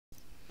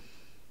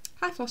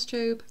Hi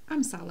FlossTube,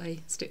 I'm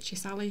Sally,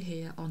 StitchySally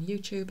here on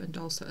YouTube and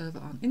also over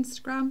on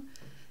Instagram.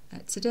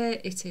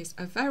 Today it is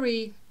a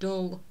very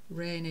dull,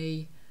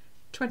 rainy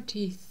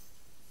 23rd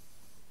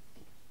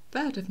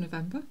of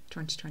November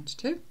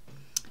 2022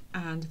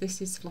 and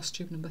this is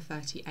FlossTube number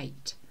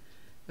 38.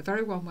 A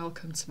very warm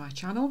welcome to my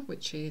channel,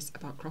 which is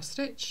about cross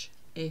stitch.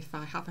 If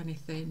I have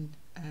anything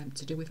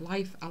to do with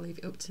life, I'll leave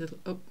it till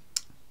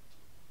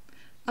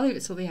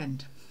the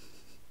end.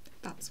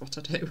 That's what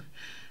I do.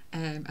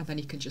 And then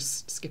you can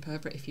just skip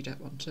over it if you don't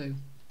want to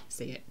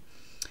see it.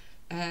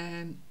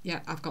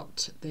 Yeah, I've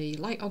got the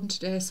light on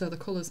today, so the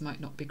colours might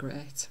not be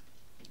great.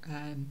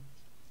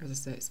 As I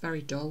say, it's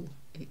very dull.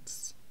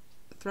 It's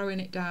throwing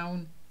it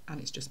down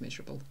and it's just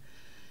miserable.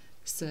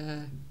 So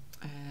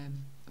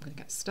I'm going to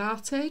get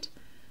started.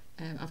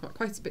 I've got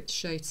quite a bit to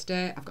show you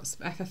today. I've got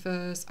some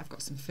FFOs, I've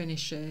got some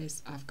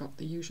finishes, I've got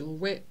the usual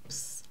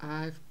whips,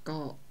 I've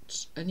got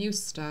a new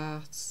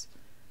start,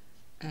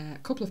 a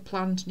couple of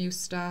planned new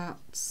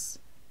starts,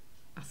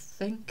 I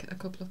think a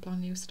couple of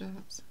planned new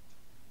starts.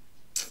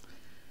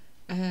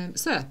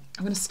 So I'm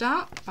going to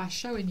start by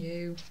showing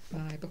you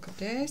my book of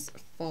days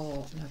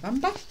for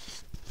November,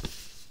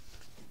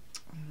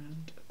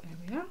 and there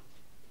we are.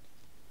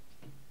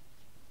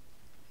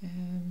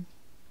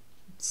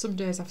 Some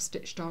days I've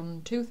stitched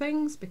on two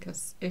things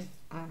because if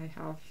I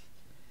have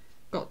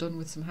got done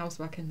with some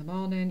housework in the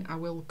morning, I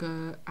will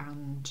go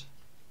and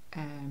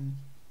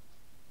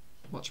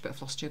watch a bit of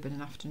FlossTube in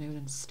an afternoon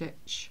and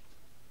stitch.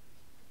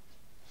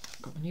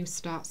 Got my new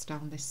starts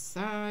down this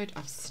side.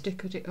 I've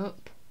stickered it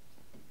up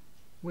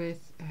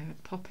with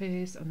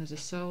poppies, and there's a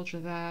soldier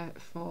there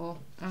for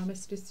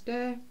Armistice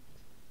Day.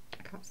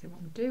 I can't see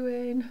what I'm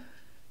doing.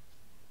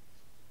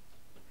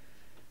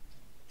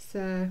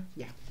 So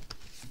yeah,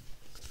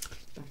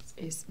 that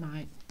is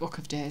my book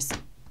of days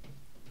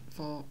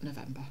for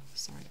November.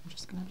 Sorry, I'm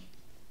just gonna...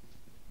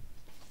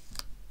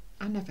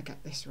 I never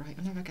get this right.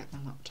 I never get my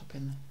laptop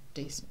in a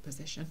decent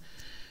position.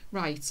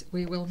 Right,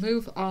 we will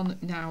move on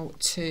now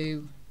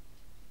to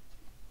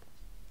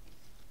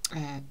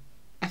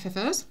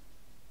FFOs.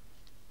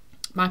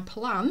 My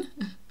plan,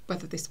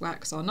 whether this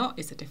works or not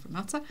is a different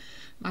matter.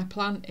 My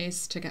plan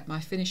is to get my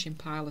finishing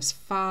pile as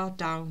far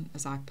down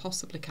as I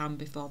possibly can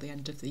before the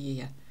end of the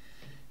year.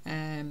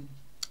 I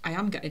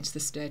am getting to the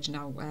stage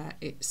now where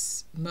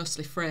it's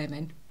mostly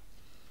framing,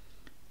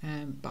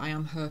 but I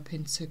am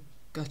hoping to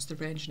go to the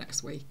range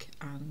next week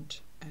and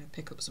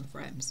pick up some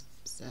frames.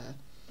 So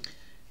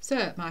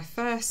my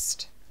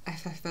first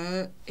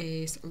FFO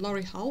is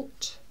Laurie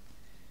Holt,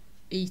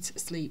 Eat,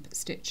 Sleep,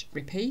 Stitch,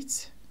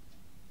 Repeat,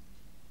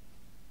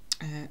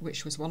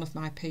 which was one of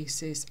my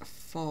pieces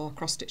for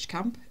cross stitch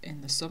camp in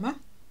the summer,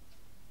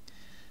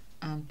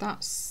 and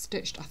that's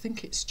stitched, I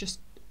think it's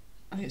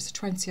a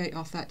 28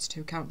 or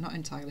 32 count, not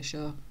entirely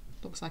sure.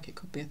 Looks like it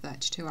could be a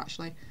 32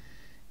 actually.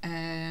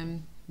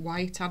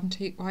 White,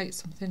 antique white,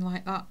 something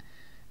like that.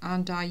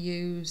 And I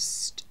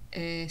used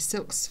a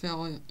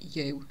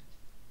SarahW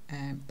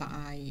that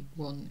I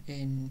won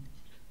in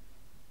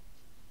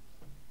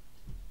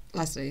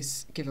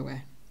Leslie's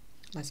giveaway,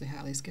 Leslie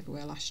Hurley's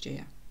giveaway last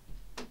year.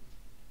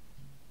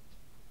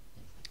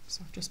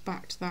 So I've just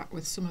backed that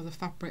with some of the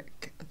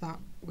fabric that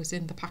was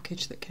in the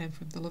package that came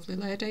from the lovely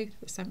lady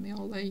that sent me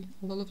all the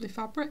lovely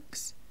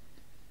fabrics.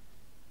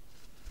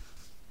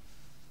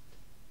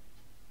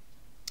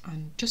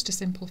 And just a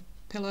simple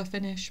pillow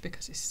finish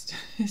because it's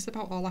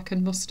about all I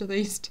can muster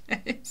these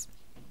days.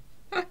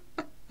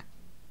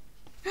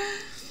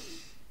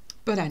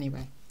 But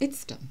anyway,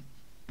 it's done.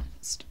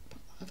 Let's put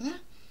that over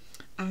there.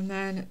 And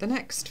then the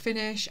next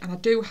finish, and I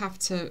do have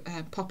to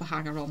pop a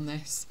hanger on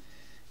this,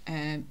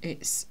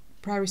 it's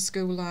Prairie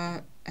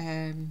Schooler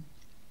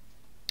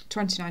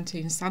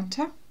 2019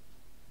 Santa.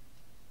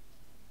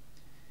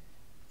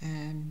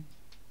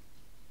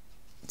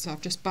 So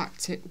I've just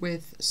backed it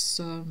with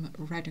some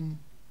red and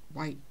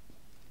white,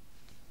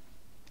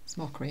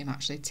 small cream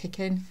actually,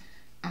 ticking,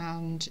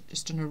 and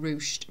just done a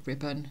ruched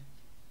ribbon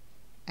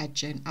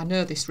edging. I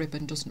know this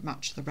ribbon doesn't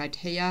match the red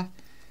here,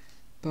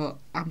 but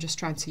I'm just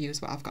trying to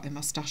use what I've got in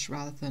my stash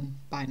rather than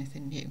buy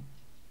anything new.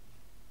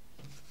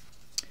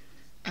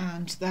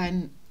 And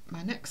then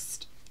my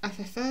next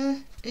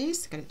FFO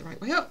is, get it the right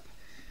way up,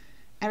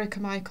 Erica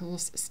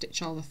Michael's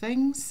Stitch All the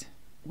Things,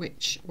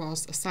 which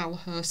was a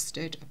sale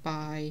hosted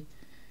by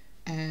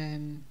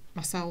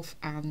myself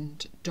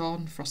and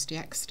Dawn Frosty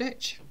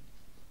xstitch,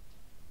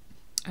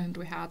 and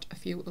we had a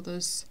few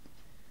others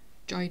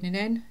joining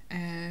in.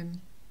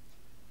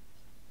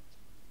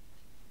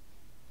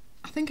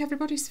 I think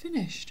everybody's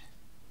finished.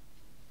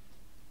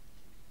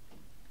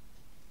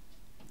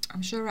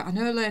 I'm sure, I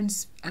know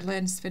Elaine's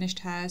finished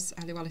hers,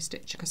 Ellie Wally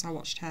Stitch, because I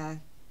watched her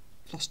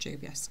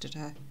FlossTube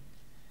yesterday.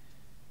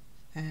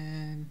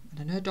 And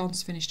I know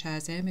Dawn's finished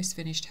hers, Amy's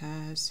finished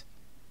hers.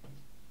 I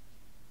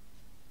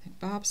think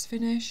Barb's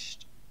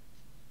finished.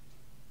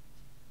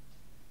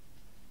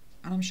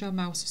 And I'm sure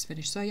Mouse has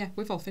finished. So yeah,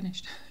 we've all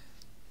finished.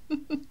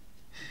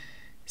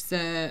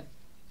 So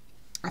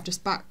I've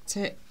just backed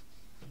it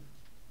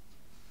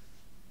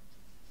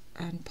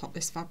and popped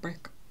this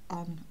fabric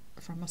on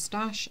from my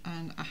stash,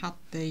 and I had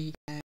the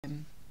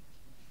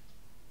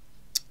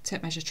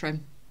tape measure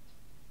trim,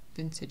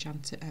 vintage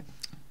anti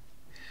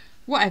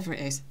whatever it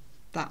is,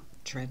 that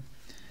trim.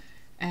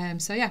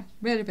 So yeah,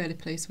 really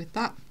pleased with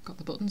that. Got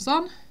the buttons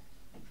on.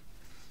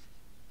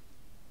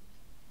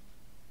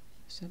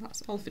 So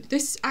that's all.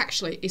 This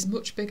actually is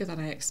much bigger than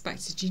I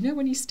expected. You know,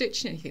 when you're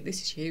stitching it, you think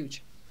this is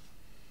huge.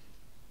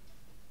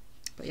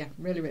 But yeah,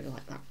 really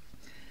like that.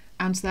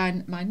 And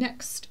then my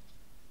next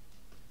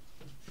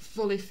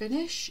fully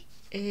finish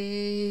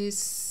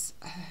is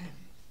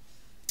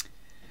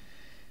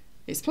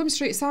it's Plum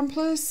Street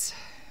Samplers,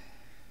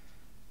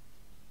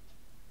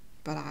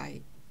 but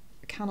I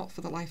cannot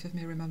for the life of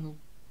me remember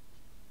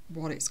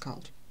what it's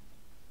called.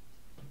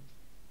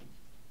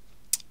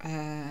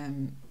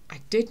 I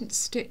didn't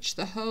stitch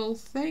the whole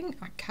thing.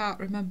 I can't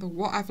remember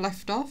what I've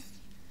left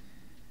off,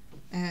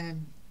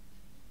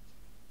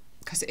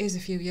 because it is a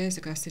few years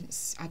ago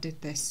since I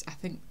did this. I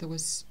think there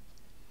was,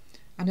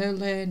 I know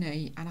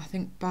Lainey and I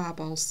think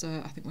Barb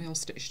also, I think we all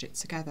stitched it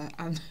together,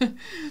 and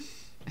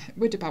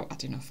we'd about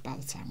had enough by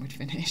the time we'd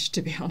finished,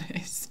 to be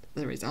honest.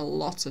 There is a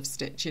lot of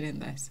stitching in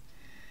this.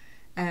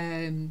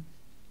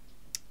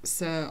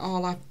 So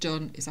all I've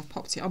done is I've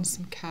popped it on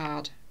some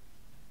card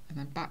and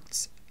then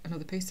backed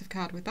another piece of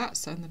card with that,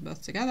 sewn them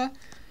both together.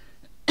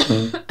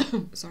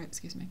 Sorry,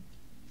 excuse me.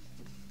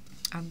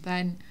 And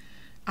then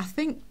I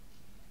think,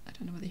 I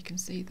don't know whether you can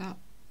see that,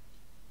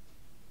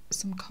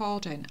 some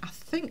cording. I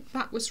think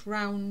that was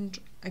round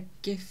a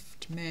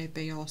gift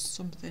maybe, or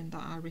something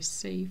that I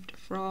received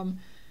from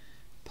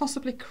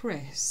possibly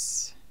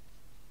Chris.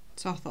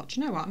 So I thought,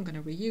 you know what, I'm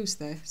going to reuse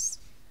this.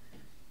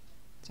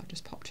 So I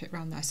just popped it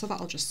around there. So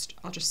that'll just,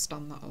 I'll just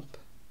stand that up.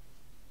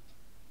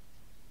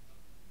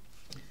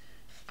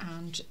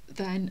 And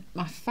then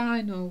my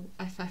final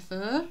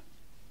FFO,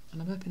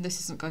 and I'm hoping this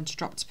isn't going to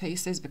drop to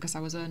pieces because I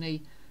was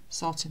only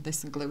sorting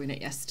this and gluing it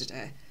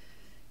yesterday,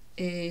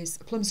 is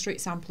Plum Street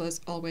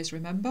Samplers Always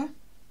Remember.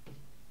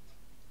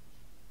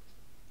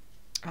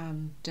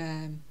 And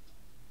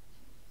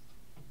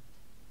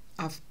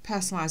I've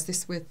personalised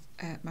this with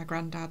my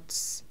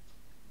granddad's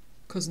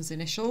cousin's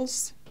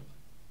initials,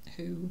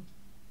 who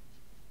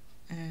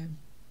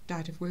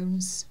died of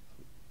wounds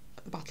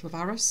at the Battle of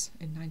Arras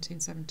in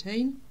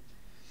 1917.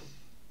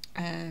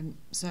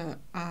 So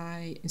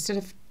I, instead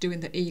of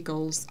doing the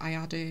eagles, I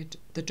added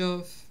the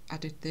dove,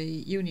 added the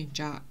Union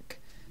Jack,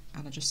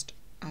 and I just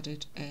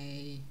added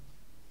a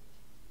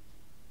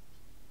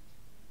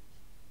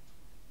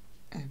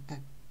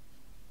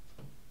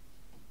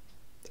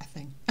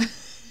thing,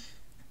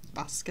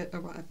 basket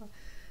or whatever,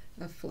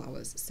 of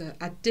flowers. So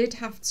I did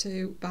have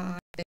to buy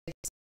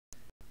this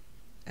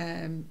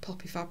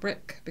poppy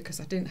fabric because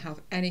I didn't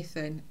have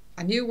anything.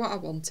 I knew what I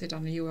wanted,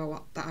 and I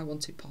knew that I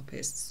wanted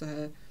poppies,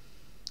 so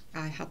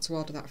I had to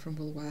order that from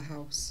Wool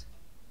Warehouse.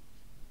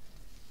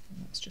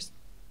 And that's just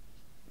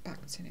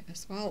backed in it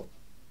as well.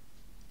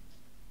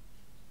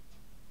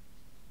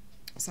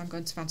 So I'm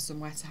going to find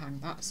somewhere to hang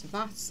that. So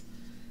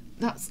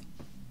that's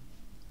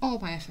all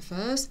my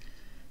FFOs.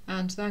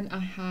 And then I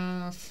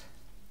have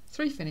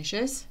 3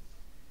 finishes.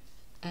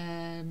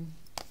 And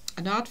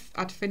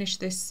I'd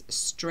finished this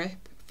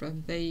strip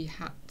from the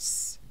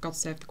Hats God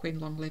Save the Queen,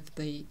 Long Live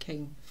the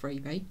King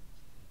freebie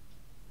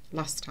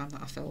last time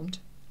that I filmed.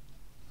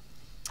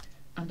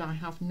 And I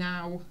have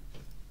now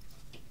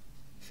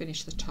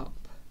finished the top.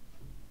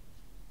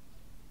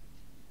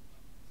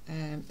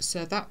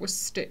 So that was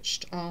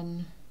stitched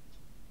on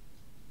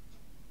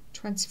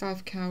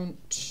 25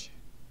 count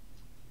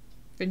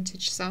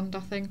vintage sand,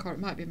 I think, or it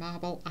might be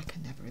marble. I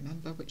can never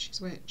remember which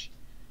is which.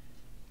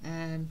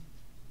 And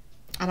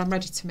I'm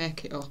ready to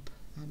make it up.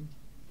 I'm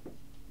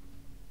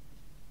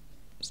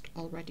just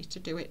all ready to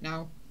do it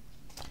now.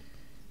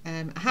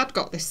 I had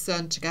got this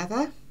sewn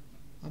together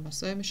on my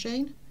sewing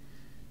machine,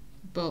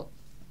 but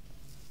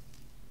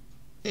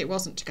it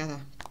wasn't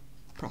together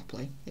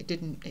properly. It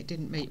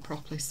didn't meet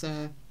properly,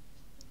 so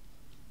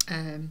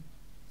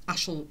I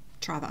shall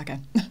try that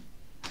again.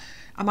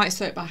 I might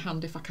sew it by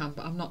hand if I can,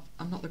 but I'm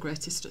not the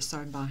greatest at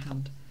sewing by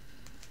hand.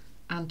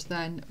 And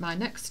then my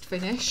next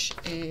finish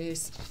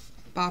is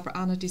Barbara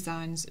Anna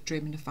Designs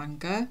Dreaming of Van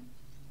Gogh,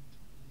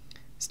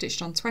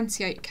 stitched on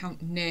 28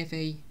 count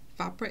navy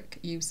fabric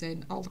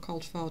using all the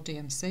called for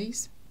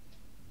DMCs.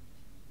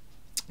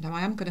 Now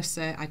I am going to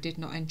say I did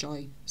not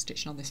enjoy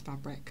stitching on this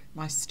fabric.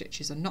 My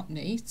stitches are not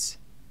neat,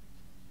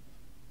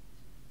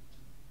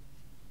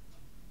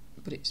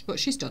 but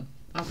she's done.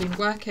 I've been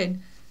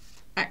working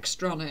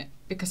extra on it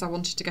because I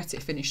wanted to get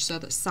it finished so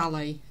that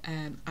Sally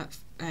at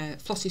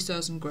Flossy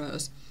Sews and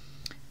Grows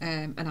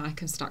and I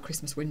can start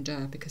Christmas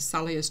window, because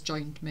Sally has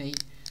joined me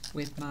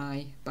with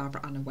my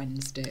Barbara Anna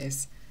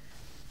Wednesdays.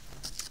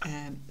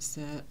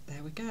 So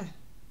there we go.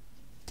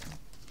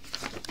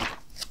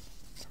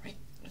 Right,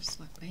 just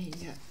let me,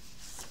 there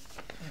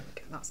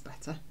we go, that's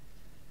better.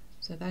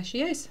 So there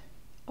she is,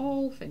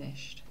 all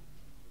finished.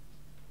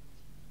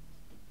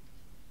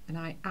 And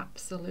I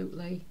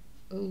absolutely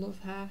love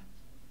her.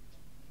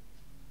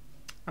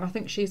 And I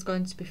think she's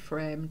going to be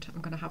framed.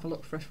 I'm going to have a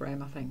look for a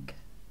frame, I think,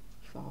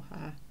 for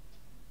her.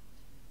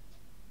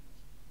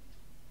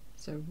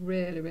 So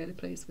really, really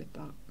pleased with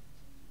that.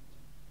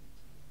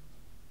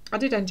 I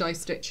did enjoy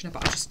stitching it,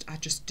 but I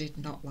just did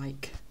not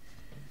like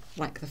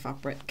the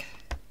fabric.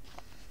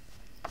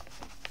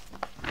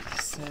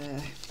 So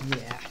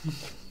yeah.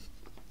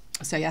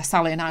 So yeah,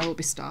 Sally and I will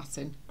be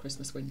starting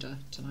Christmas window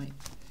tonight.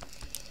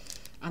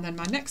 And then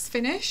my next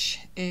finish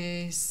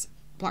is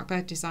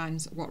Blackbird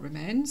Designs What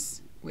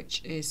Remains,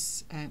 which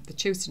is the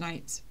Tuesday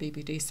night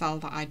BBD sale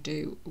that I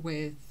do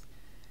with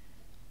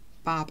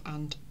Barb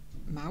and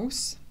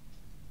Mouse.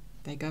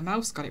 There you go,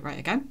 Mouse, got it right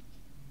again.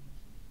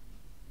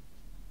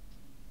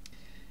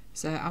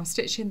 So I'm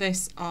stitching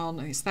this on,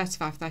 it's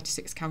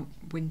 35-36 count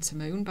Winter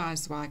Moon by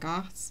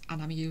Zweigart,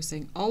 and I'm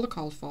using all the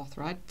called for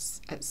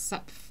threads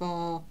except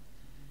for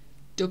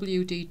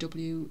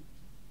WDW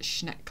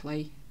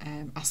Schneckley.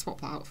 I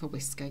swapped that out for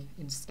Whiskey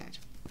instead.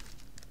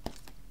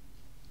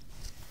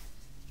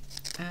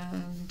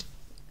 And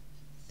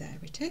there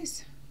it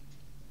is.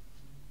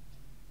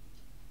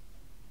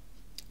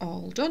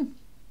 All done.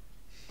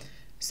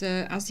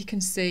 So as you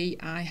can see,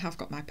 I have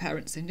got my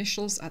parents'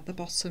 initials at the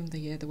bottom, the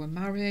year they were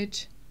married.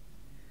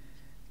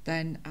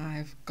 Then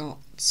I've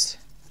got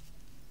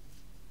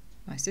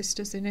my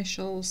sister's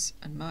initials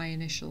and my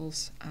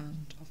initials,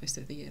 and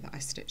obviously the year that I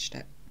stitched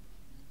it.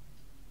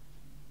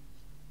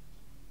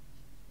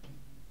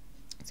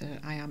 So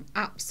I am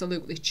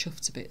absolutely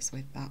chuffed to bits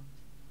with that.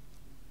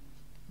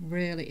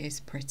 Really is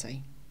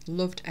pretty.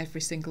 Loved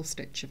every single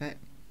stitch of it.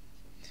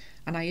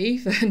 And I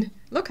even,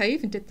 look, I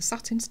even did the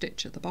satin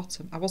stitch at the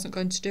bottom. I wasn't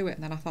going to do it,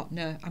 and then I thought,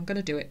 no, I'm going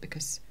to do it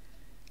because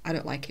I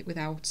don't like it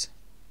without.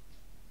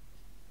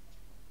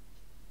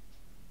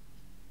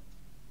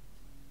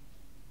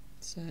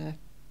 So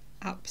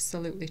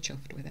absolutely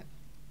chuffed with it.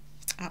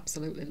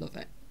 Absolutely love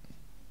it.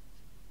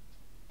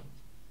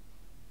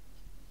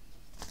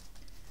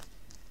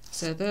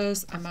 So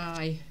those are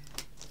my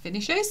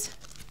finishes.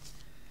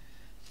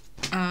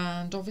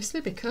 And obviously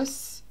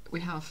because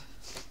we have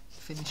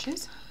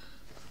finishes,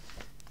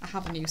 I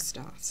have a new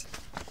start.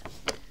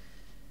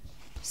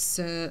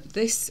 So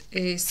this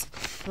is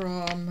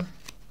from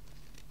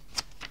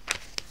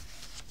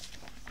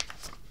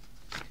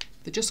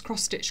the Just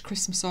Cross Stitch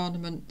Christmas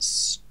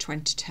Ornaments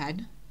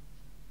 2010.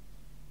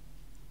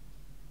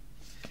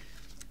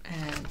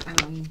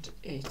 And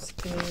it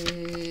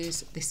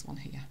is this one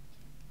here.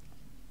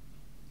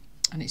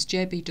 And it's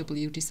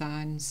JBW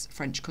Designs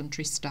French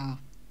Country Star.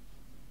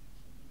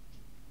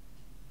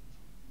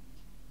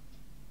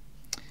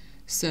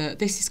 So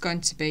this is going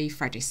to be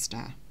Freddie's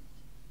star.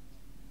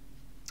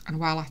 And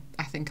while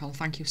I think I'll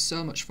thank you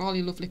so much for all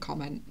your lovely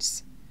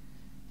comments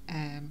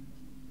on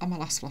my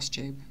last floss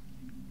tube,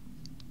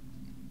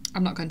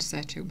 I'm not going to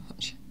say too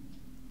much.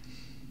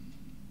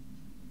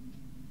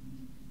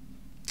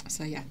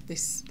 So yeah,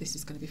 this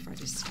is going to be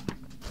Freddie's star.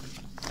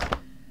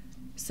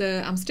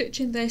 So I'm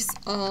stitching this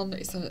on,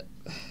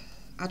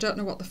 I don't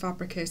know what the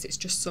fabric is, it's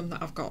just some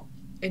that I've got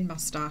in my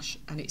stash,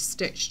 and it's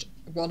stitched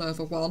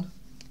 1/1.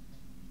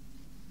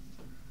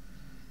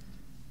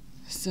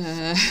 So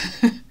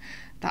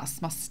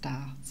that's my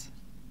start.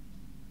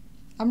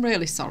 I'm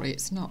really sorry,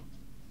 it's not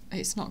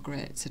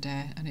great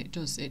today, and it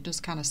does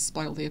kind of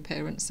spoil the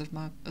appearance of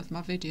my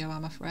video,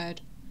 I'm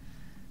afraid.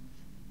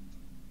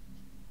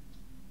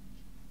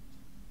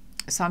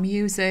 So I'm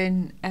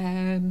using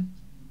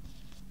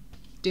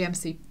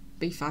DMC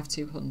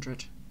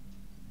B5200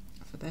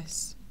 for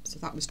this. So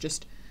that was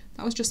just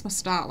my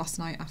start last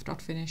night after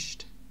I'd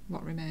finished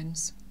What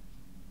Remains.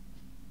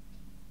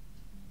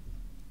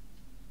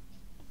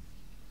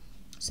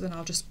 So then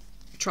I'll just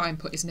try and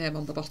put his name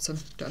on the bottom.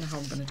 Don't know how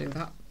I'm going to do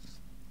that,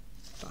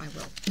 but I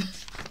will.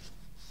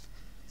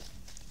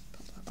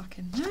 Pop that back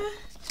in there.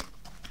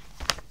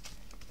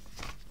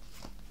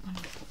 And I'll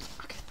put that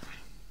back in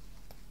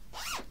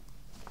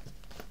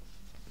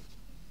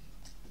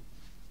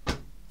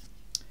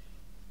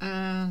there.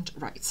 And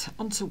right,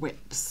 onto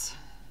whips.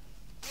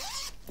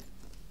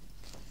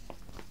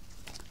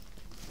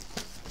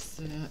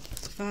 So the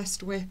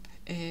first whip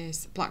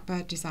is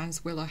Blackbird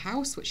Designs Willow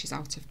House, which is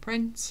out of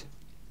print.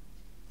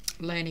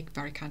 Lainey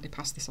very kindly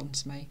passed this on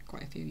to me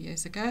quite a few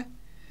years ago,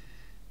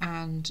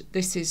 and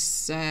this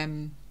is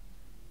the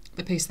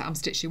piece that I'm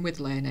stitching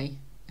with Lainey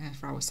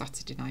for our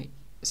Saturday night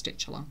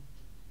stitch along.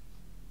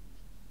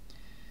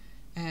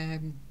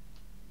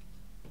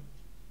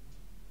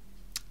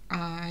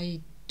 I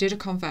did a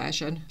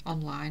conversion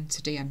online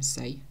to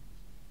DMC,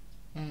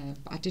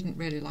 but I didn't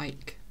really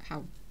like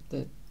how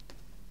the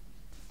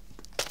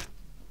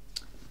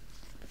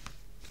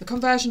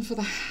conversion for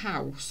the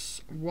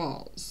house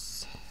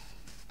was.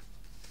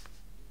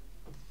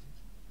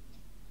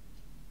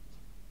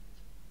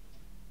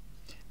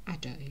 I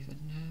don't even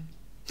know.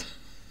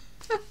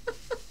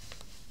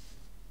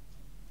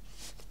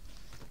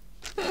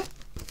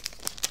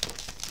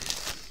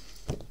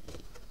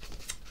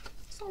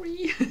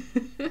 Sorry.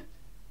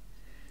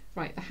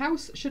 Right, the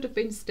house should have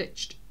been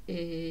stitched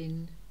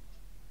in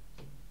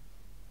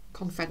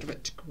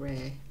Confederate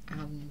grey,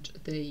 and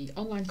the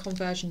online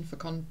conversion for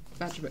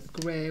Confederate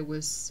grey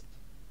was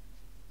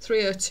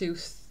 302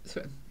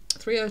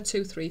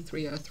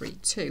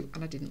 30233032,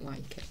 and I didn't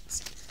like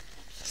it.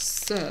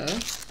 So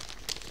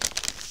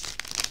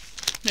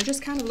it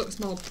just kind of looks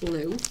more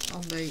blue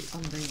on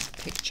the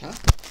picture.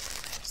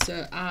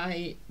 So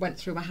I went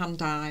through my hand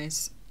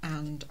dyes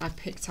and I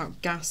picked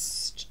out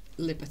Gassed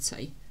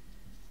Liberty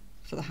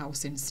for the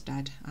house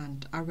instead,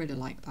 and I really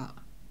like that.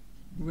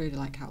 Really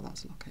like how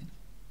that's looking.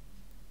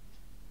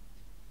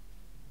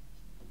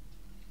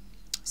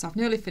 So I've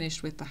nearly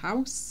finished with the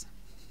house.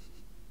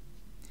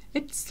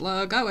 It's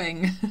slow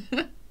going.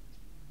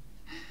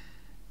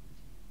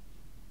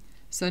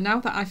 So now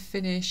that I've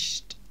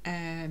finished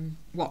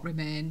what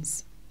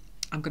remains,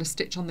 I'm going to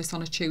stitch on this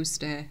on a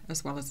Tuesday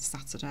as well as a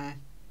Saturday.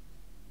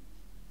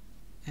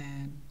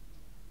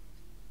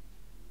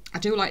 I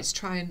do like to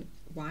try and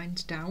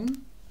wind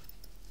down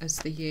as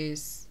the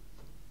years,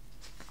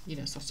 you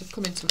know, sort of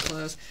come into a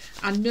close.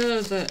 I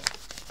know that,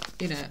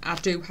 you know, I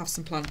do have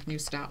some planned new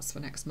starts for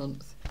next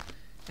month,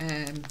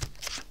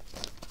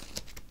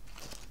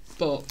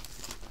 but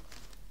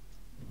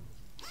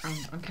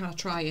I'm kind of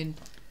trying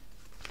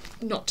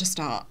not to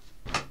start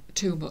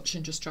too much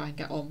and just try and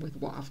get on with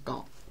what I've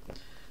got.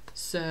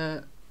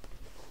 So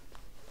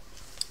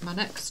my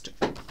next,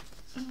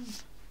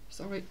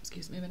 sorry,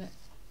 excuse me a minute,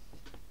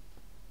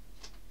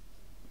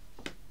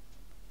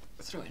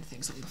 throwing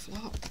things on the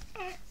floor.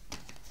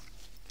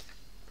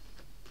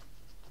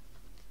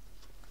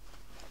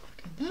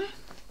 There.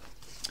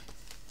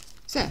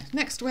 So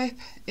next whip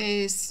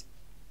is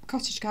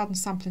Cottage Garden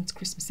Sampling to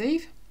Christmas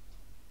Eve,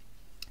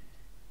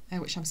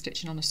 which I'm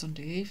stitching on a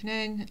Sunday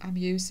evening. I'm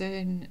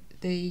using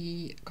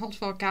the called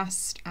for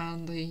Gassed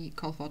and the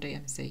called for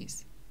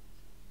DMCs,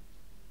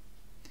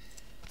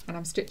 and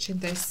I'm stitching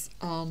this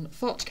on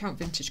 40 count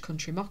vintage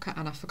country mocha,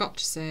 and I forgot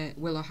to say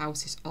Willow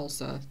House is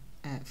also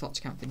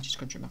 40 count vintage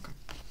country mocha.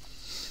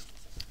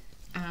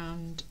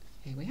 And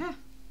here we are.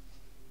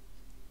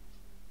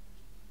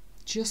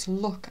 Just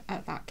look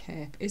at that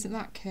cape. Isn't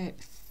that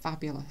cape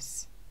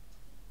fabulous?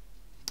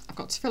 I've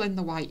got to fill in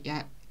the white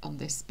yet on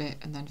this bit,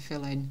 and then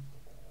fill in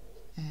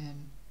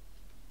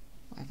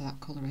whatever that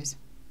colour is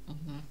on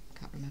there,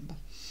 can't remember.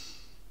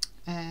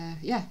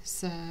 Yeah,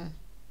 so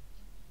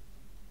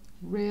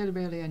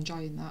really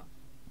enjoying that.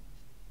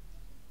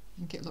 I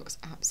think it looks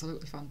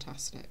absolutely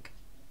fantastic.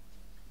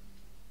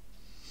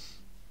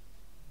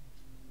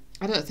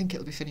 I don't think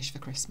it'll be finished for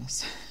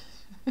Christmas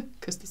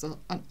because there's an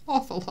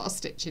awful lot of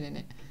stitching in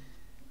it,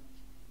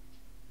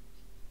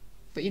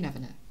 but you never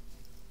know.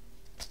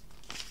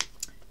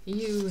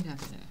 You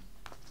never know.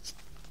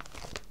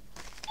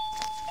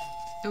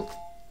 Oh,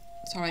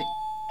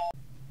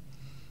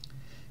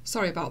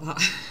 sorry about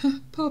that.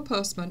 Poor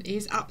postman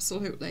is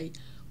absolutely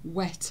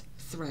wet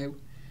through,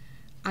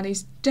 and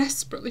he's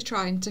desperately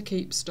trying to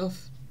keep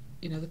stuff,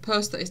 you know, the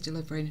post that he's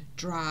delivering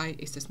dry.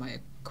 He says my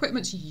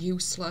equipment's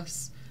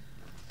useless.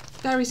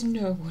 There is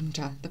no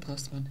wonder the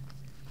postman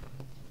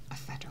are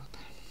fed up.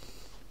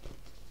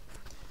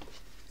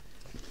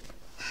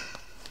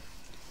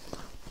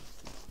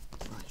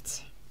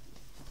 Right.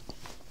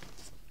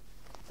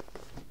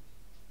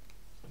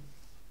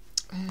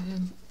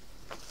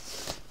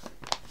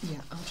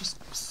 Yeah, I'm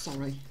just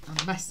sorry.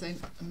 I'm messing.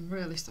 I'm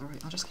really sorry.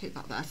 I'll just keep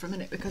that there for a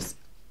minute because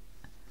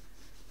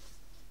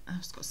I've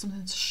just got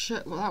something to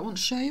show. Well, I want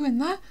to show you in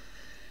there.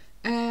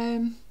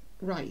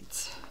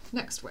 Right.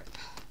 Next whip.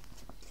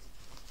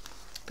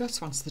 Go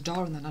to answer the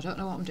door and then I don't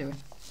know what I'm doing.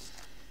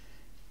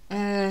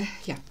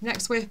 Yeah,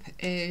 next whip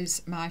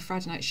is my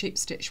Friday night sheep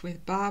stitch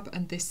with Barb,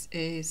 and this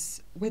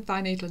is With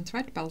Thy Needle and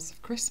Thread, Bells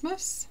of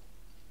Christmas.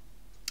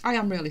 I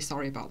am really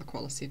sorry about the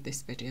quality of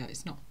this video.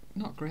 It's not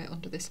great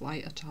under this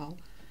light at all.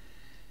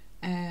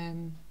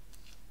 And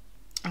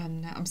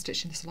I'm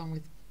stitching this along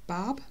with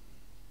Barb.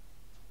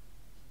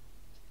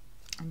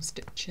 I'm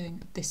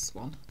stitching this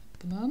one at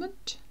the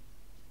moment.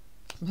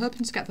 I'm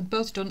hoping to get them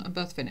both done and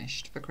both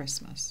finished for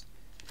Christmas.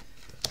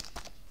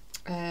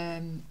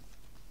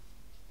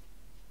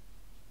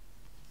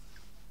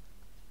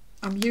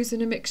 I'm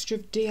using a mixture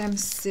of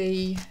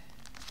DMC.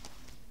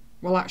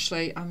 Well,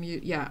 actually, I'm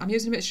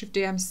using a mixture of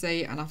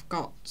DMC, and I've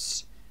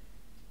got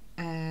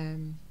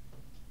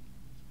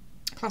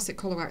Classic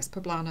Colour Wax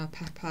Poblano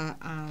Pepper,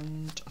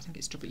 and I think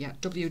it's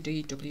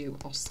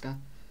WDW Oscar.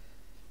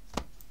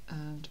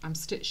 And I'm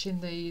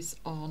stitching these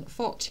on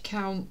 40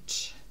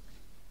 count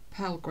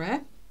Pearl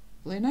Grey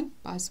linen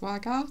by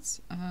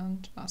Swagart,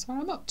 and that's where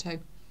I'm up to.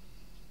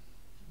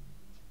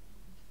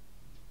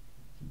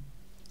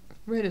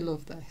 Really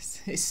love this.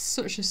 It's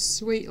such a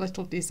sweet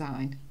little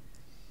design.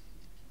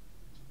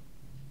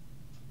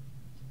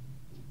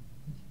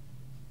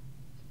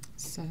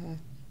 So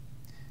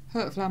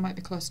hopefully I might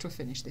be close to a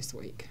finish this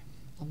week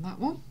on that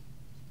one.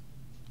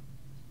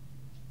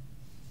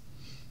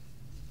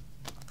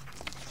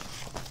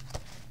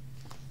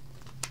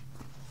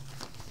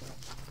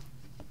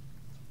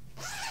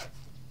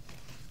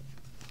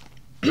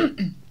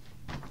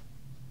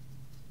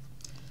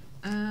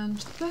 And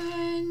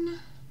then,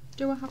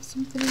 do I have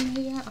something in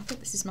here? I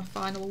think this is my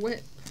final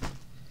whip.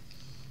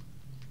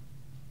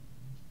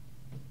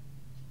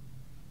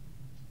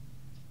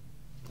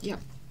 Yep,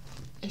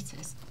 it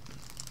is.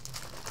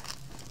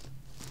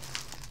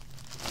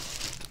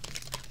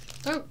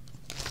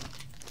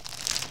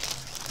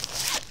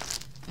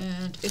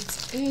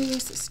 it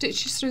is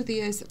Stitches Through the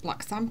Years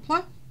Black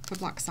Sampler for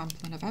Black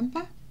Sampler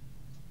November.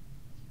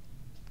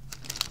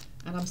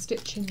 And I'm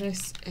stitching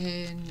this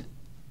in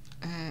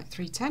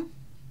 310.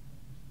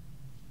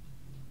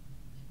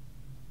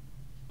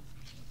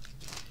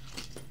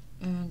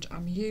 And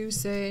I'm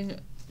using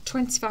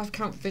 25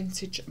 count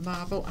vintage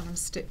marble, and I'm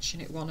stitching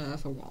it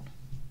 1/1.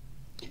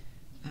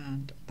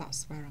 And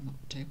that's where I'm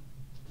up to.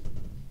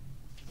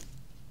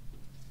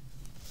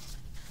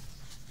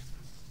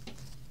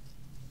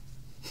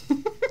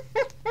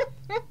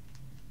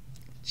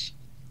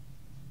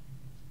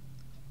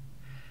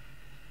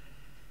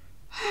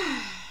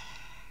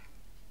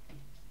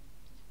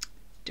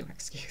 Do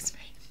excuse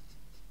me.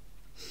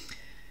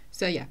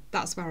 So yeah,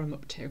 that's where I'm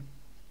up to.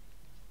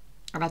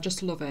 And I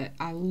just love it.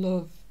 I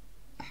love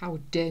how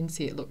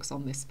dainty it looks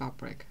on this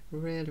fabric.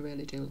 Really,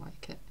 really do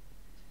like it.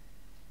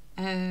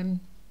 I'm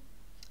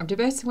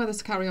debating whether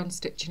to carry on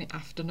stitching it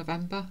after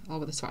November or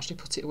whether to actually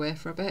put it away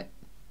for a bit.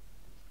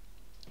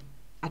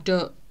 I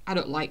don't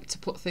like to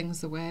put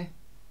things away,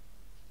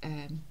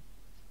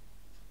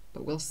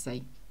 but we'll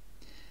see.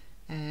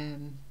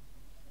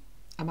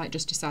 I might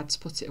just decide to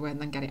put it away and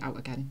then get it out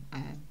again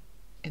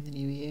in the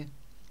new year.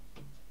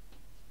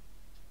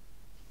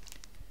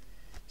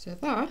 So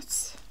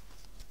that,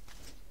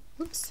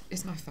 oops,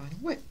 is my final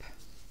whip.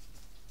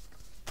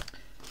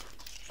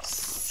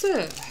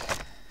 So,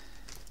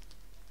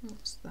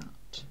 what's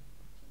that?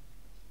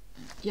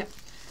 Yeah.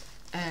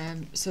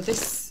 So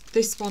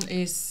this one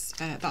is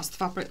that's the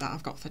fabric that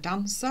I've got for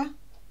Dancer,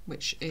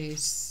 which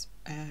is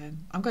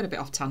I'm going a bit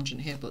off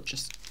tangent here, but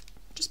just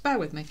bear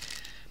with me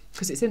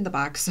because it's in the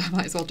bag, so I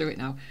might as well do it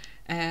now.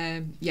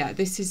 Yeah,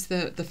 this is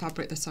the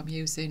fabric that I'm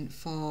using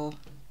for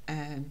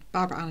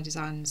Barbara Anna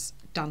Designs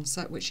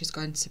Dancer, which is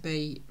going to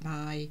be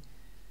my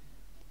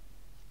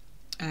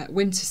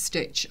winter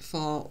stitch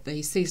for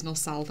the seasonal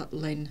sale that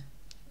Lynn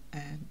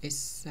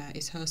is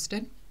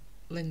hosting.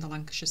 Lynn, the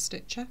Lancashire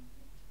Stitcher.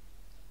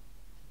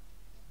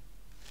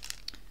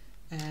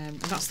 And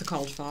that's the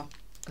called for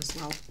as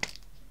well.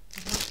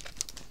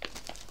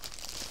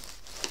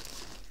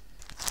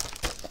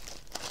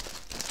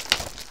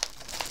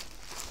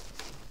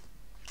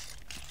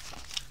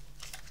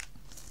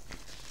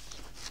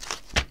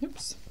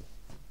 Oops.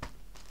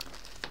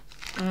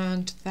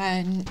 And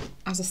then,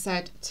 as I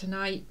said,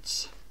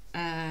 tonight,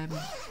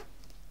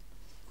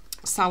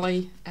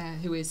 Sally,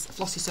 who is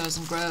Flossy Sews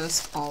and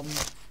Grows on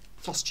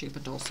FlossTube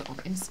and also on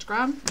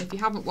Instagram. And if you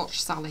haven't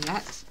watched Sally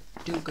yet,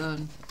 do go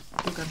and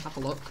have a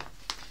look.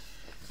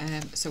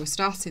 So we're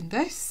starting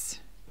this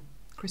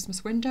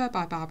Christmas Window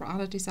by Barbara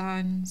Anna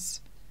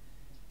Designs,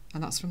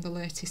 and that's from the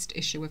latest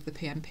issue of the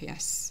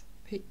PNPS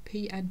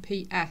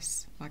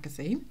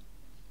magazine.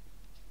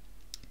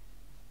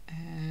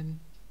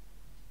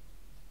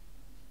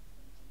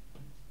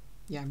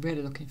 Yeah, I'm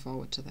really looking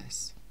forward to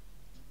this.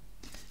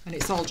 And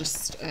it's all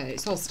just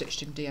it's all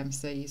stitched in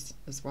DMCs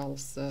as well,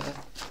 so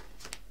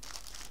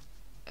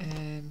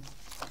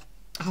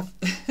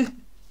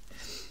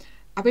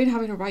I've been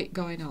having a right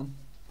going on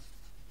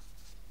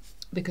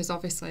because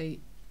obviously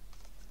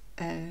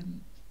I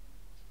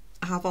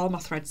have all my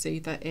threads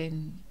either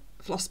in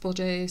floss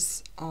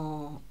buddies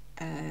or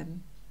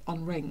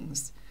on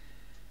rings,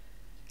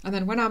 and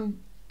then when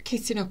I'm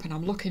kitting up and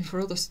I'm looking for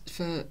others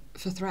for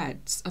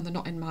threads and they're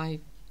not in my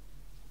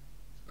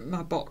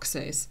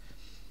boxes,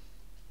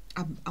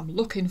 I'm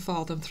looking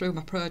for them through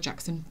my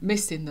projects and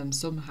missing them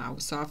somehow.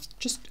 So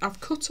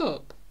I've cut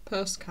up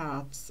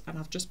postcards and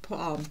I've just put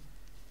on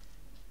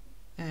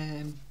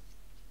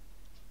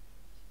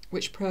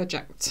which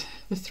project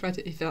the thread,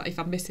 if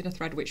I'm missing a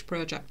thread, which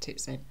project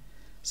it's in,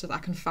 so that I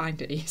can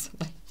find it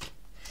easily.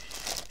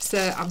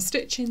 So I'm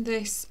stitching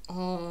this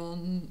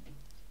on,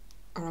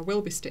 or I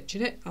will be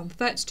stitching it on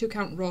 32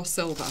 count raw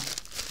silver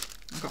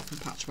I got from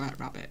Patchwork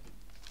Rabbit.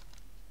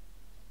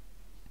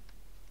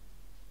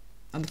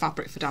 And the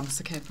fabric for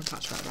Dancer came from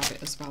Patchwork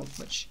Rabbit as well,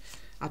 which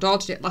I'd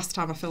ordered it last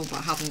time I filmed,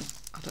 but I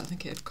don't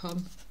think it had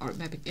come, or it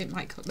might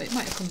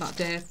have come that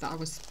day that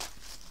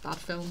I'd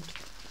filmed.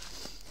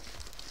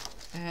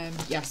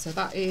 Yeah, so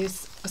that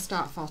is a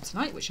start for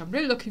tonight, which I'm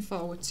really looking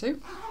forward to.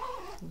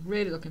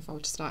 Really looking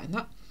forward to starting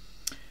that.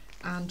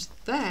 And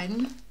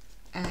then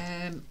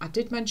I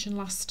did mention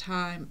last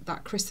time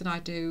that Chris and I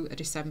do a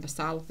December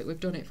sale. I think we've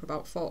done it for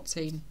about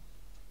 14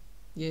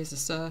 years or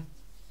so.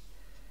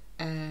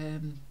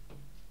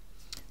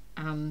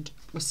 And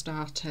we're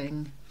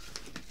starting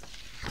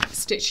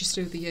Stitches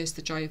Through the Years,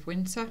 The Joy of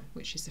Winter,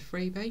 which is a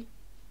freebie.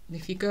 And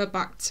if you go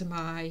back to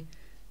my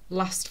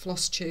last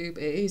floss tube,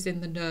 it is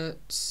in the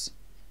notes,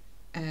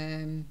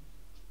 a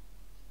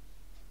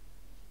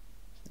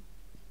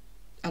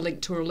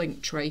link to a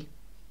link tree.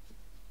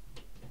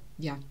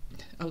 Yeah,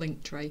 a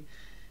link tree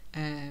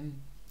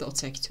that'll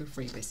take you to a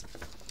freebies.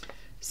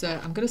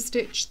 So I'm going to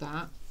stitch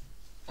that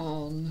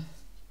on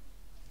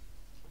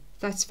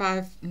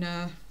 35,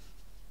 no,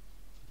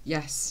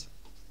 yes,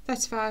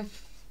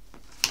 35,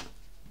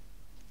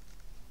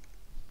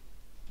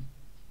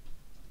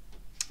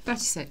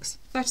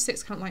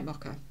 36 count light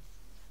mocha.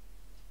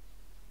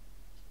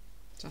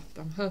 So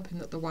I'm hoping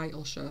that the white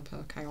will show up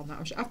okay on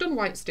that. I've done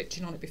white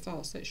stitching on it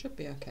before, so it should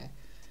be okay.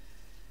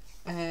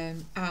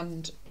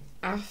 And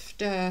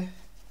after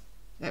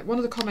one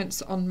of the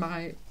comments on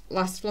my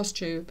last floss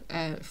tube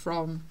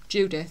from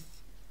Judith,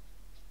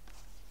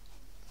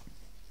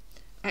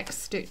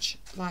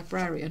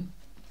 xstitchlibrarian,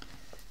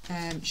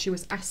 she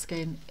was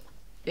asking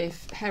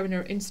if her and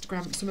her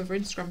Instagram, some of her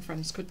Instagram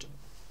friends could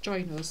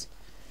join us.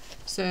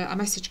 So I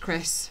messaged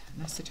Chris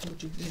and I said,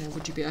 would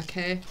you be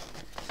okay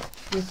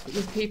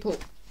with people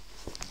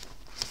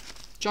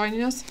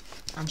joining us?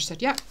 And she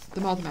said, yeah,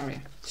 the more the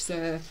merrier.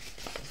 So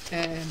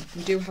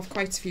we do have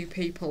quite a few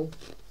people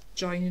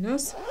joining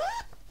us.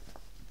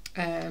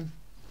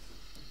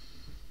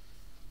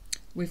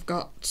 We've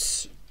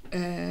got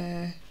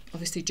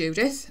obviously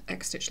Judith,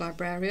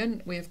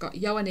 xstitchlibrarian. We've got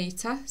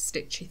Joanita,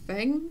 Stitchy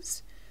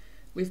Things.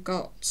 We've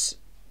got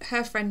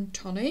her friend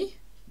Tony.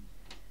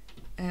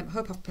 I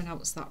hope I've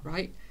pronounced that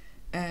right.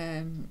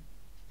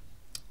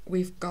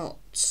 We've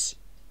got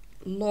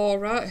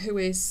Laura, who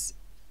is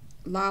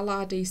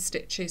laladee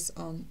Stitches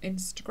on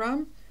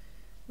Instagram.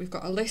 We've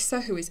got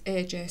Alyssa, who is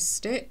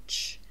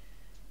AJStitch.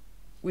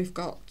 We've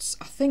got,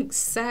 I think,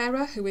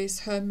 Sarah, who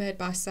is Homemade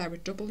by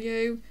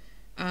SarahW.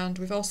 And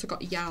we've also got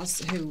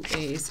Yaz, who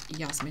is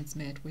Yasmin's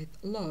Made with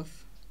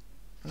Love.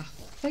 And I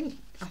think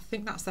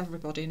that's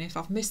everybody. And if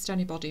I've missed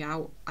anybody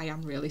out, I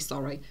am really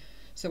sorry.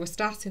 So we're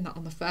starting that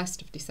on the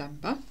 1st of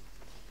December.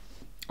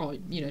 Or,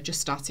 just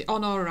start it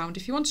on or around.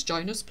 If you want to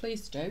join us,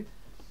 please do.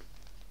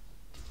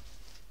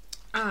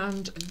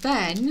 And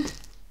then,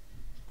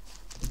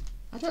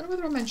 I don't know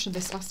whether I mentioned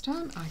this last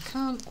time. I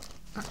can't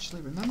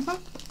actually remember.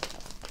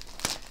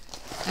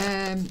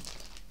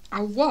 I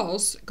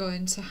was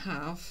going to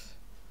have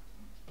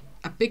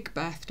a big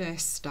birthday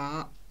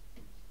start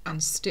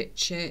and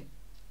stitch it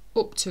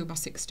up to my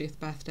 60th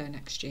birthday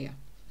next year.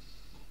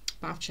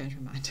 But I've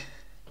changed my mind.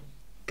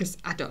 Because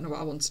I don't know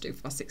what I want to do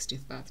for my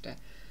 60th birthday.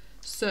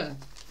 So,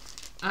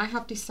 I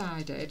have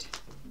decided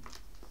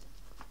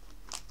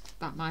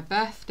that my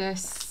birthday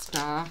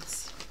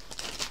start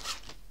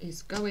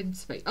is going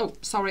to be... Oh,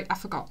 sorry, I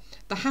forgot.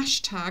 The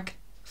hashtag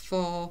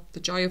for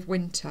the Joy of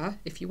Winter,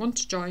 if you want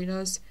to join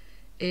us,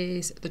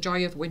 is the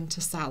Joy of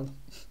Winter Sell.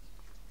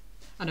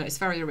 I know, it's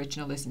very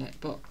original, isn't it?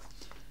 But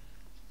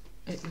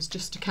it was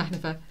just a kind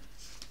of a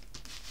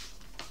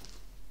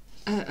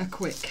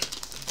quick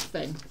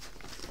thing.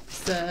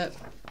 So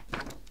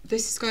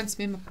this is going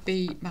to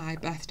be my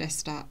birthday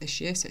start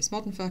this year. So it's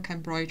Modern Folk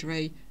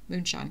Embroidery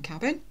Moonshine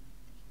Cabin.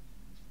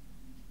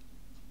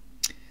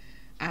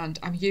 And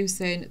I'm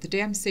using the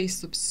DMC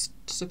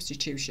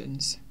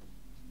substitutions.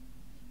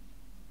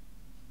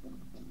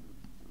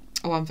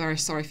 Oh, I'm very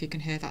sorry if you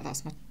can hear that.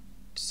 That's my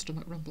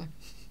stomach rumbling.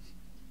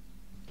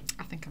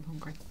 I think I'm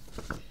hungry.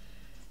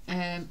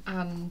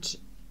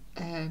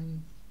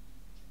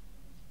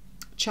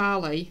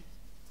 Charlie,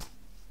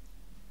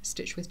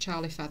 Stitch with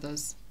Charlie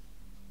Feathers,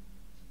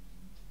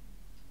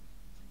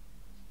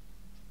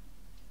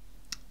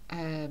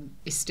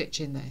 is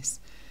stitching this.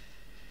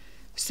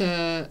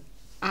 So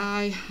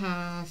I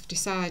have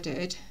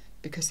decided,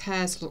 because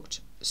hair's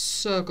looked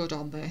so good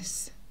on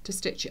this, to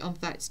stitch it on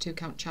 32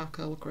 count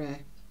charcoal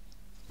grey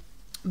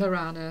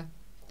Murano.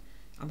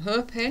 I'm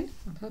hoping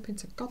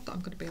to God that I'm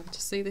going to be able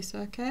to see this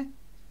okay.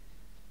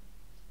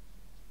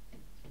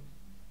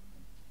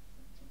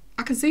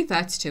 I can see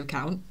 32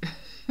 count,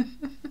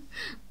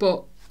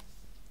 but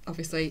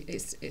obviously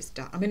it's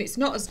dark. I mean, it's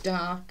not as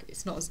dark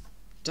as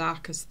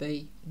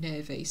the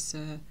navy,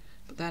 so,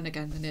 but then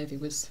again the navy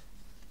was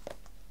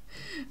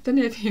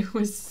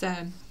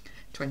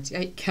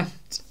 28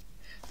 count.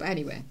 But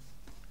anyway,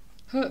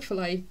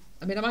 hopefully,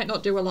 I mean, I might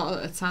not do a lot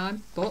at a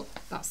time, but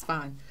that's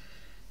fine.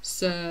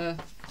 So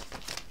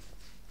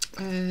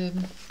I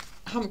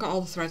haven't got all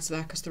the threads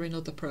there because they're in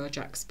other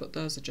projects, but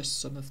those are just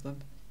some of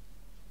them.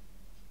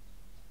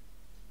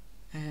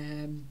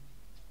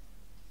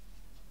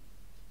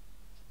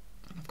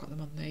 I've got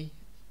them on the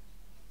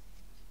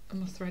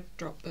thread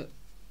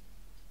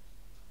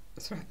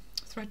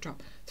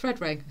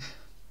ring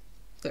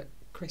that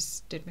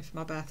Chris did me for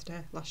my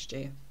birthday last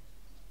year.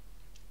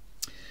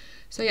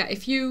 So yeah,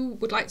 if you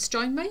would like to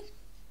join me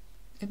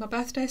in my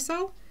birthday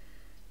sale,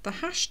 the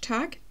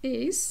hashtag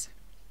is,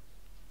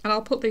 and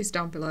I'll put these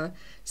down below,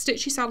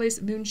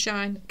 StitchySally's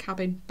Moonshine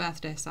Cabin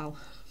Birthday Sale.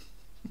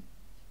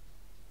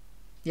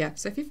 Yeah,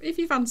 so if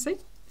you fancy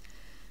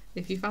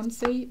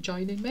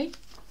joining me,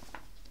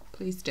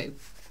 please do.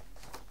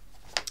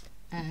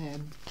 That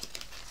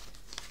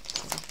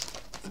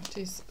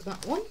is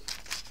that one.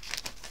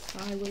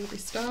 I will be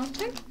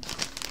starting.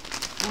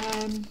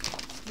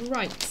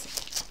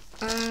 Right,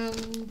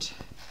 and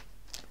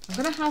I'm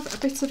going to have a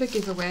bit of a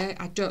giveaway.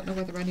 I don't know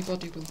whether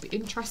anybody will be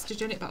interested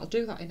in it, but I'll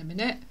do that in a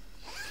minute.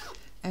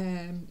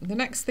 The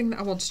next thing that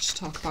I wanted to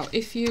talk about,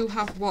 if you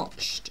have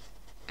watched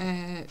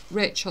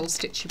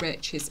Stitchy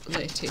Rach's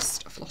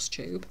latest floss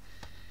tube,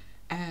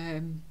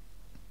 and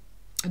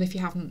if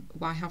you haven't,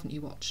 why haven't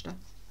you watched her?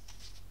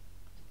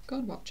 Go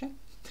and watch her,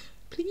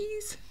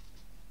 please.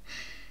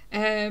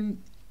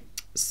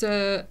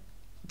 So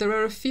there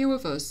are a few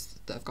of us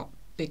that have got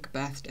big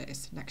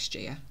birthdays next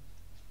year.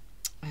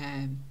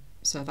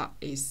 So that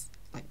is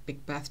like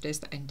big birthdays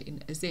that end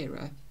in a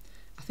 0.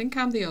 I think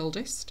I'm the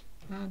oldest.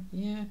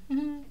 Yeah.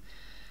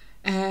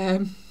 I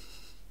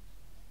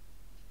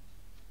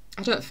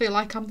don't feel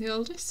like I'm the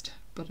oldest,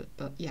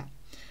 but yeah.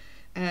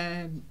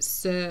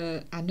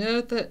 So I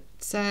know that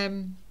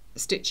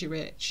Stitchy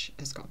Rich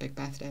has got a big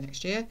birthday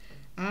next year,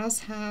 as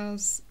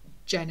has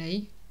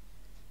Jenny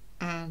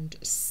and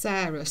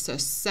Sarah. So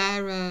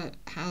Sarah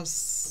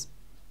has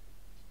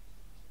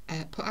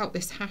put out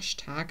this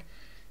hashtag,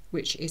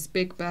 which is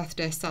Big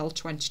Birthday Sal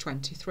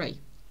 2023.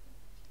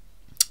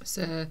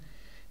 So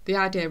the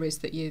idea is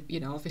that you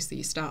know, obviously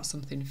you start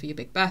something for your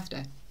big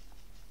birthday.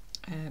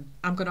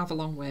 I'm going to have a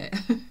long wait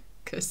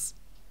because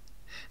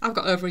I've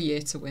got over a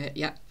year to wait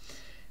yet.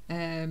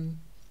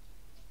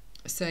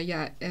 So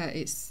yeah,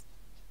 it's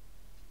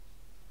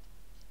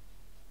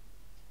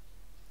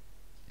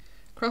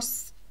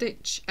Cross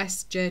Stitch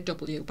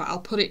SJW, but I'll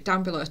put it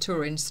down below to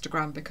her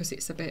Instagram because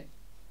it's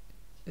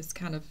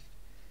kind of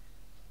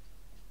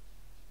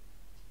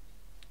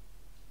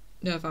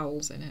no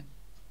vowels in it.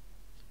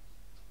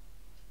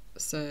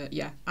 So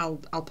yeah, I'll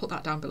put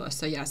that down below.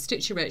 So yeah,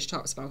 Stitchy Rach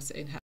talks about it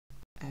in her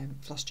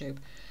Floss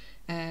tube.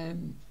 I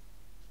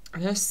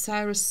know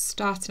Sarah's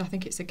starting, I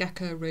think it's a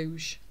Gecko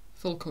Rouge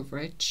full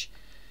coverage.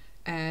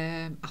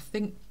 I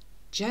think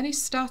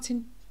Jenny's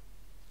starting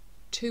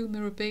 2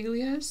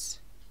 Mirabilias.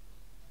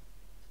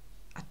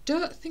 I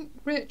don't think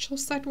Rachel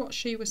said what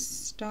she was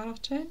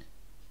starting.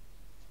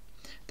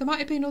 There might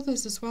have been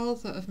others as well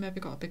that have maybe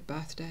got a big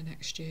birthday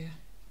next year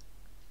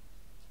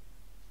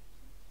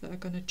that are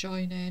going to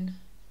join in.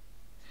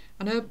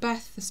 I know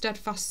Beth, the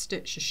Steadfast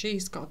Stitcher,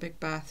 she's got a big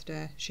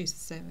birthday. She's the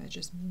same age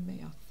as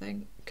me, I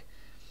think.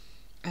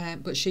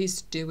 But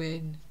she's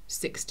doing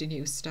 60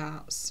 new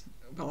starts.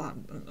 Well,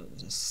 I'm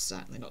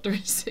certainly not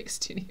doing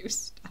 60 new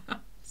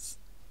starts.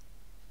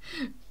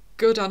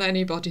 Good on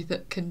anybody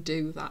that can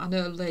do that. I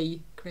know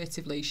Lee,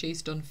 Creative Lee,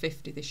 she's done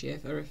 50 this year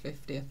for her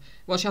 50th.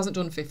 Well, she hasn't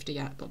done 50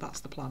 yet, but that's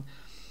the plan.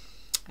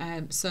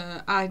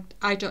 So I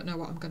don't know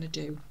what I'm going to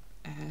do.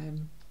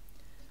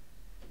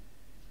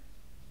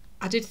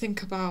 I did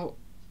think about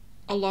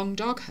a long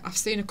dog. I've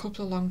seen a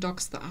couple of long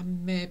dogs that I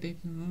maybe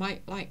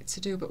might like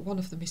to do, but one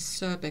of them is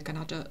so big and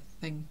I don't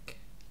think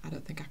I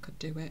could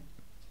do it.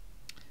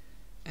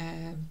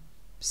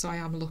 So I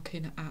am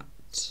looking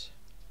at,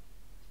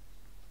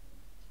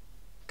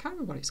 can't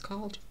remember what it's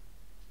called,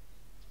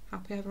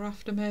 Happy Ever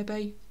After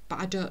maybe,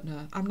 but I don't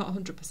know. I'm not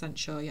 100%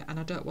 sure yet, and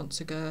I don't want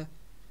to go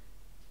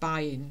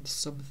buying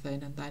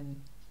something and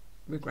then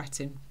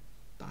regretting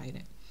buying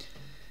it.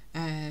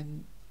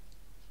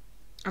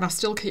 And I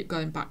still keep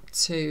going back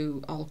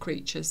to All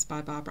Creatures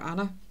by Barbara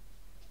Anna.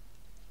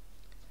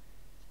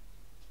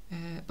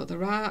 But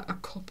there are a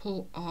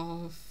couple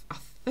of, I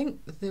think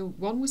the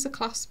one was a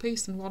class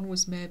piece and one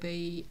was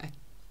maybe a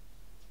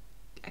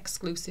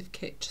exclusive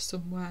kit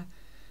somewhere.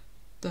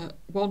 The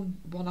one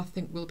I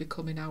think will be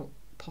coming out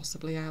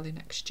possibly early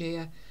next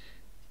year,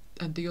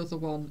 and the other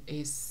one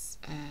is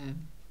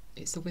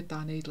it's a With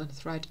Thy Needle and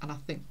Thread, and I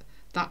think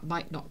that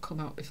might not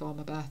come out before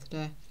my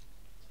birthday.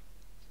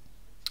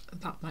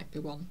 That might be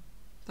one.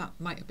 That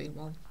might have been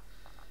one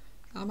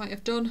I might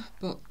have done,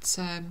 but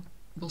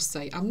we'll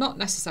see. I'm not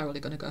necessarily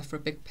going to go for a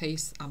big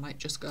piece. I might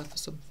just go for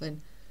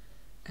something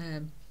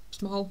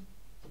small,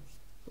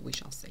 but we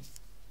shall see.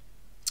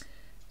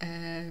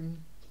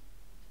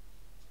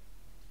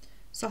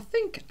 So I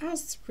think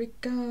as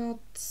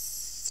regards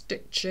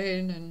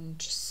stitching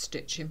and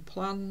stitching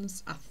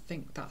plans, I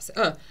think that's it.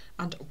 Oh,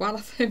 and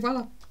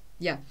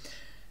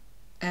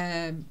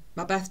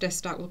my birthday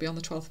start will be on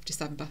the 12th of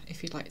December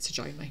if you'd like to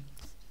join me.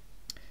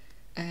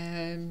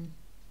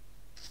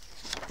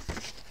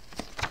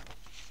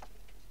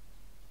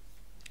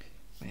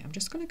 Wait, I'm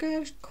just going to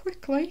go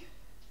quickly.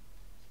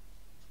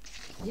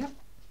 Yep.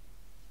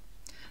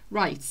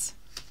 Right.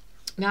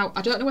 Now,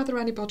 I don't know whether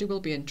anybody will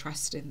be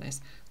interested in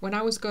this. When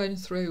I was going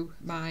through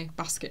my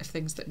basket of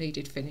things that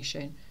needed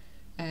finishing,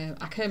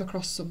 I came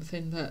across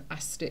something that I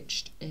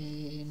stitched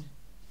in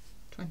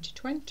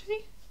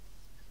 2020,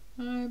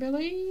 I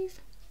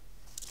believe.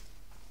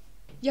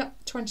 Yep,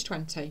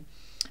 2020.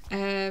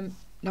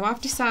 Now,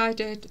 I've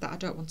decided that I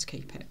don't want to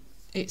keep it.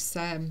 It's,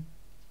 I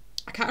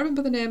can't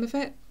remember the name of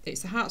it.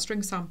 It's a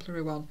heartstring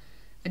samplery one,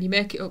 and you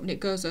make it up and it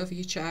goes over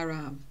your chair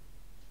arm.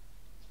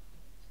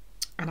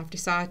 And I've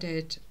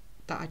decided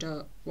that I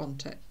don't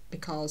want it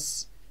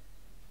because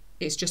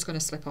it's just going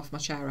to slip off my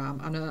chair arm.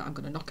 I know I'm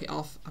going to knock it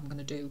off. I'm going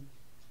to do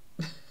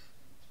I'm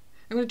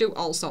going to do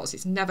all sorts.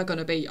 It's never going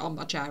to be on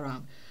my chair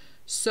arm.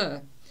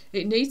 So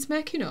it needs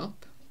making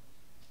up,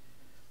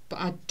 but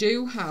I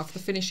do have the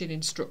finishing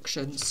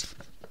instructions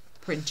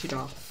printed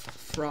off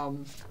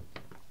from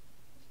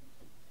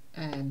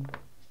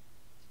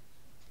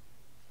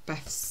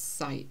Beth's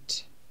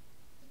site.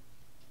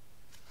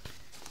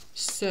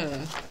 So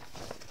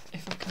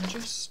if I can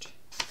just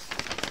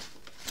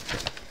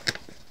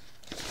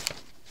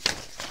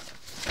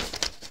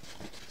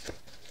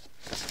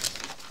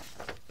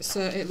so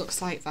it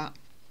looks like that.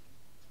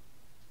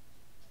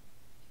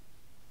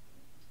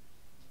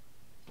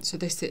 So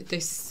it's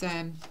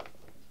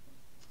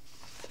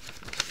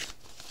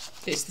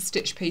the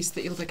stitch piece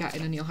that you'll be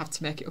getting, and you'll have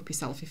to make it up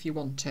yourself if you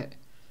want it.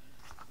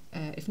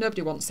 If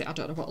nobody wants it, I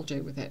don't know what I'll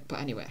do with it, but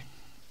anyway,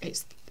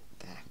 it's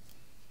there.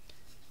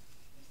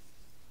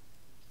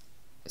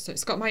 So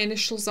it's got my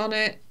initials on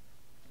it.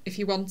 If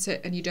you want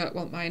it and you don't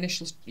want my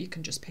initials, you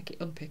can just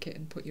unpick it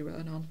and put your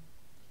own on.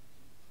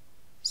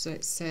 So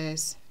it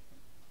says,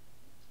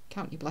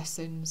 count your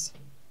blessings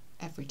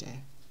every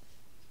day.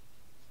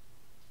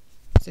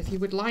 So if you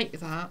would like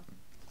that,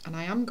 and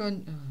I am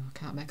going, oh, I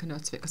can't make a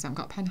note of it because I haven't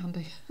got a pen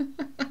handy.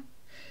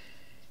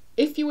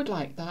 If you would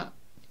like that,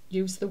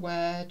 use the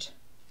word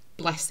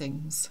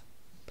blessings,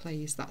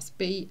 please. That's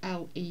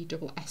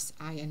BLESSINGS.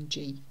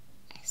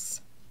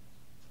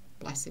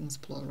 Blessings,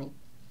 plural.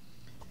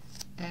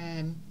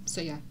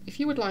 So yeah, if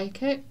you would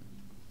like it,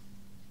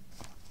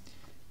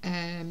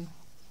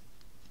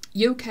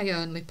 UK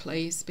only,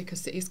 please,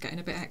 because it is getting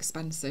a bit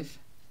expensive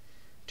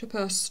to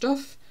post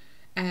stuff.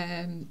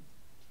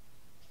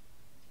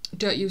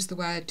 Don't use the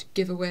word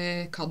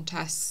giveaway,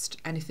 contest,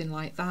 anything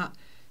like that.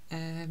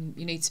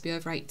 You need to be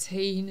over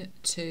 18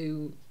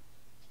 to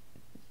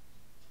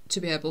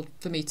be able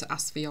for me to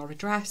ask for your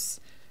address.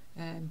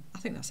 I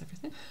think that's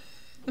everything.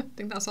 I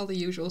think that's all the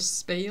usual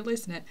spiel,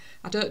 isn't it?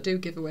 I don't do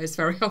giveaways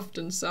very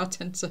often, so I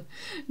tend to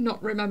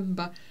not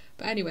remember.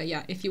 But anyway,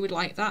 yeah, if you would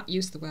like that,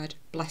 use the word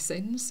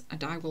blessings,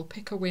 and I will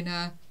pick a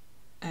winner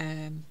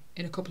in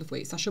a couple of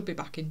weeks. I should be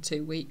back in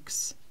 2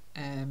 weeks,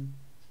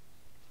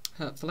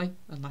 hopefully,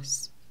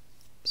 unless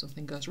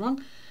something goes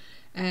wrong.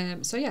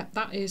 So yeah,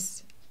 that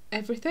is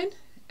everything.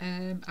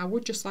 I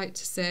would just like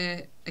to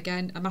say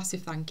again a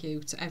massive thank you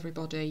to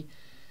everybody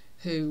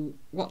who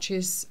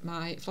watches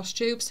my floss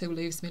tubes, who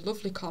leaves me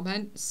lovely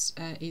comments,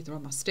 either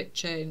on my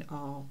stitching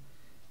or,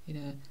 you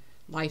know,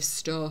 life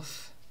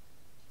stuff.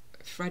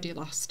 Freddie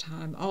last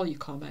time, all your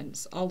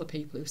comments, all the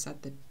people who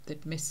said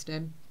they'd missed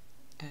him,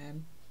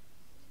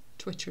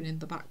 twittering in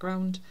the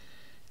background.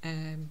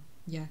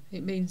 Yeah,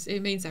 it means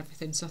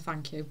everything, so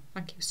thank you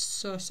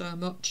so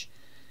much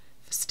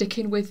for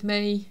sticking with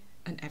me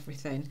and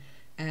everything.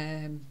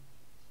 I'm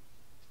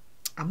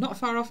not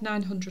far off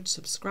 900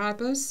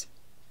 subscribers,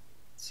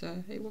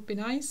 so it would be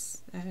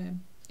nice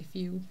if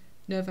you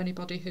know of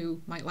anybody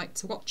who might like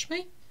to watch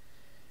me.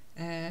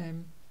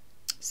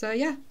 So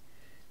yeah,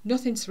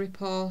 nothing to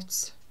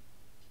report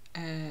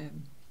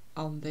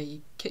on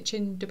the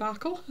kitchen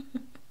debacle.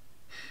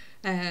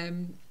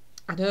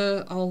 I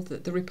know all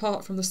the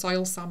report from the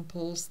soil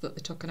samples that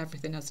they took and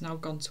everything has now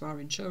gone to our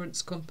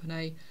insurance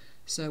company,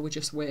 so we're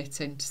just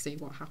waiting to see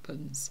what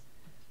happens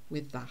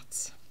with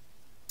that.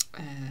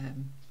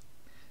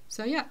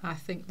 So yeah, I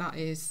think that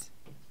is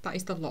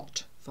the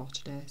lot for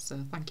today.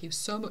 So thank you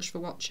so much for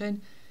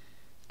watching.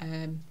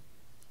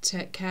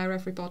 Take care,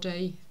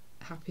 everybody.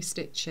 Happy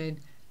stitching,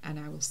 and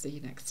I will see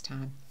you next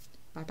time.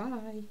 Bye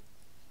bye.